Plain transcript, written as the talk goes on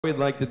We'd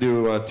like to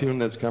do a tune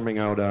that's coming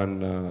out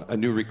on a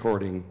new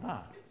recording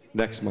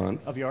next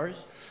month. Of yours?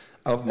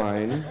 Of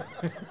mine.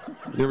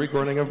 New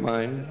recording of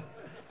mine.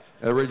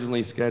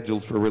 Originally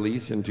scheduled for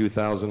release in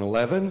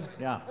 2011.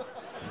 Yeah.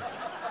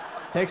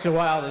 Takes a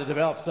while to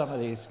develop some of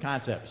these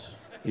concepts.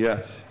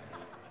 Yes.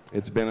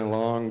 It's been a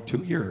long 2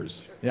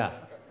 years. Yeah.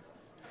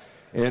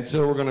 And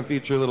so we're going to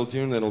feature a little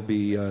tune that'll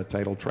be a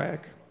title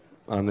track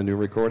on the new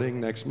recording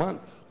next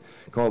month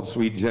called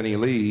Sweet Jenny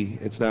Lee.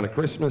 It's not a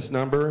Christmas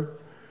number.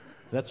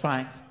 That's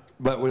fine.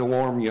 But we'll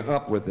warm you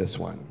up with this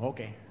one.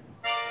 Okay.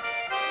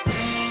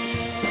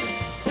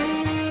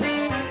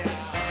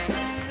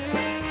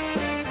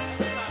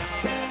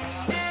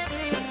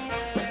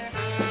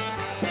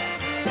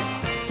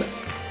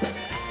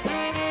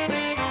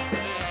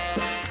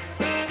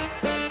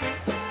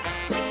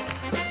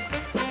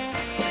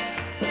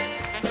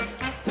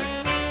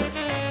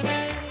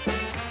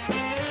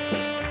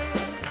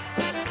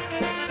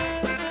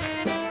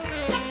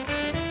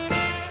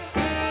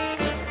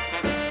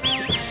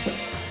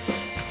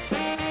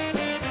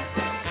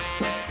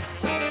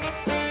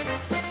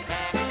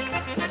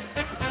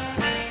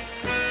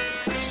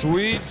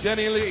 Sweet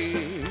Jenny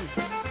Lee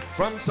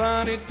from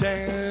sunny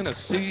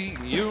Tennessee,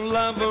 you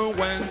love her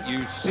when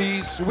you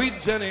see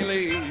Sweet Jenny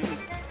Lee.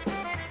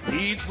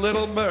 Each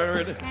little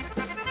bird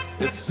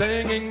is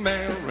singing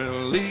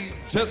merrily,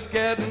 just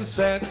getting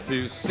set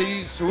to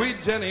see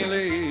Sweet Jenny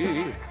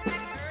Lee.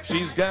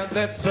 She's got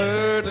that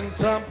certain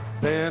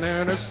something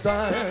in her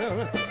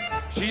style.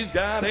 She's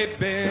got a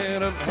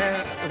bit of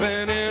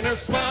heaven in her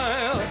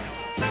smile.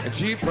 And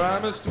she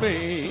promised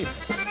me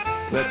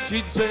that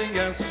she'd sing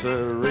yes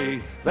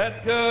sirree. That's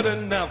good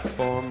enough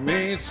for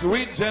me,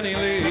 Sweet Jenny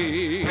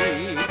Lee.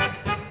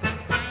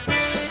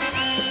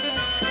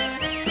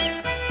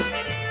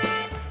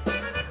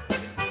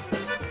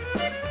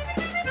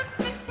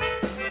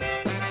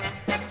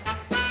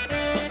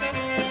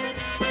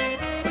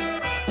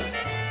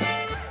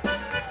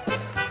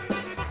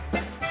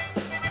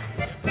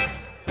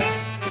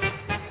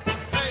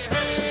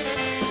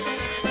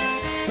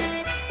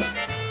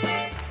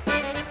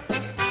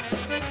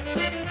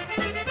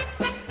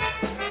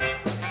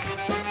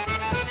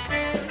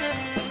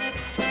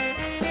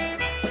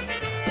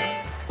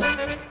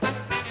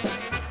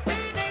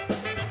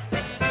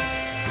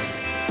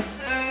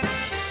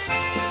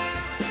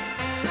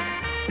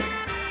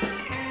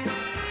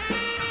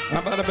 How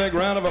about a big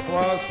round of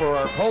applause for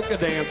our polka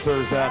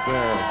dancers out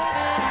there?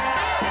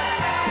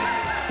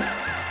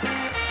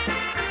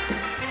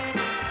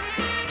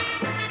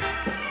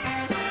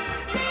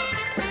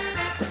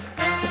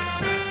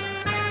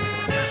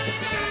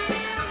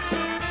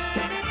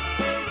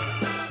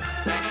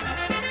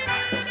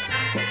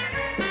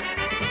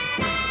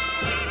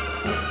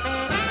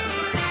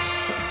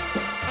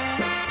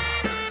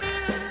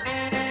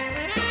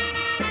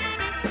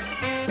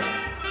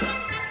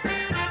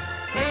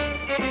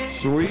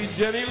 Sweet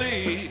Jenny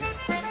Lee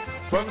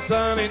from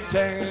sunny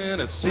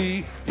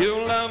Tennessee,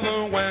 you'll love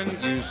her when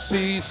you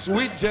see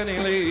Sweet Jenny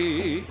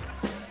Lee.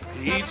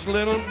 Each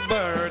little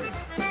bird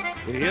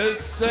is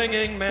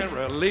singing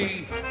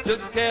merrily,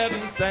 just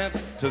getting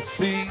set to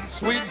see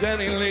Sweet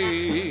Jenny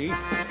Lee.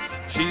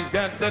 She's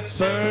got that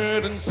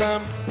certain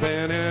something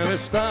in her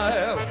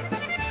style.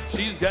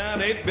 She's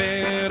got a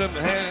bit of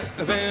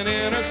heaven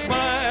in her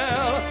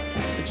smile.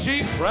 And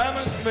she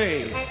promised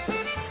me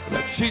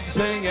that she'd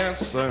sing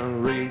yes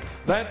sirree.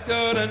 That's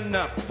good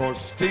enough for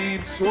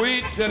Steve,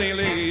 Sweet Jenny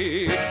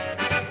Lee.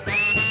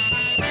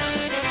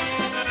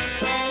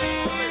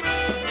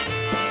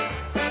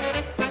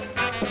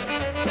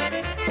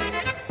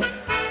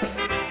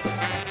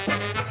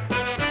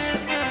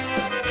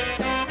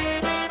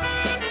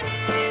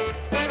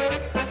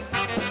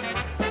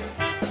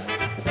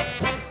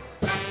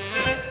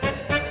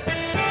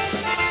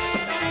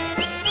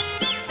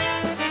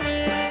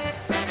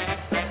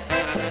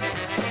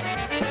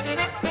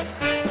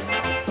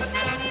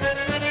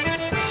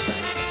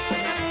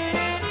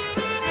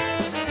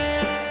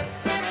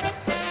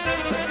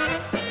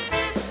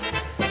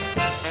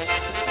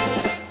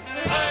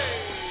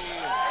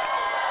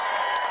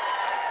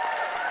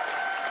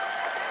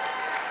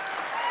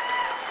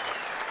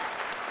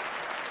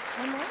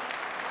 One more?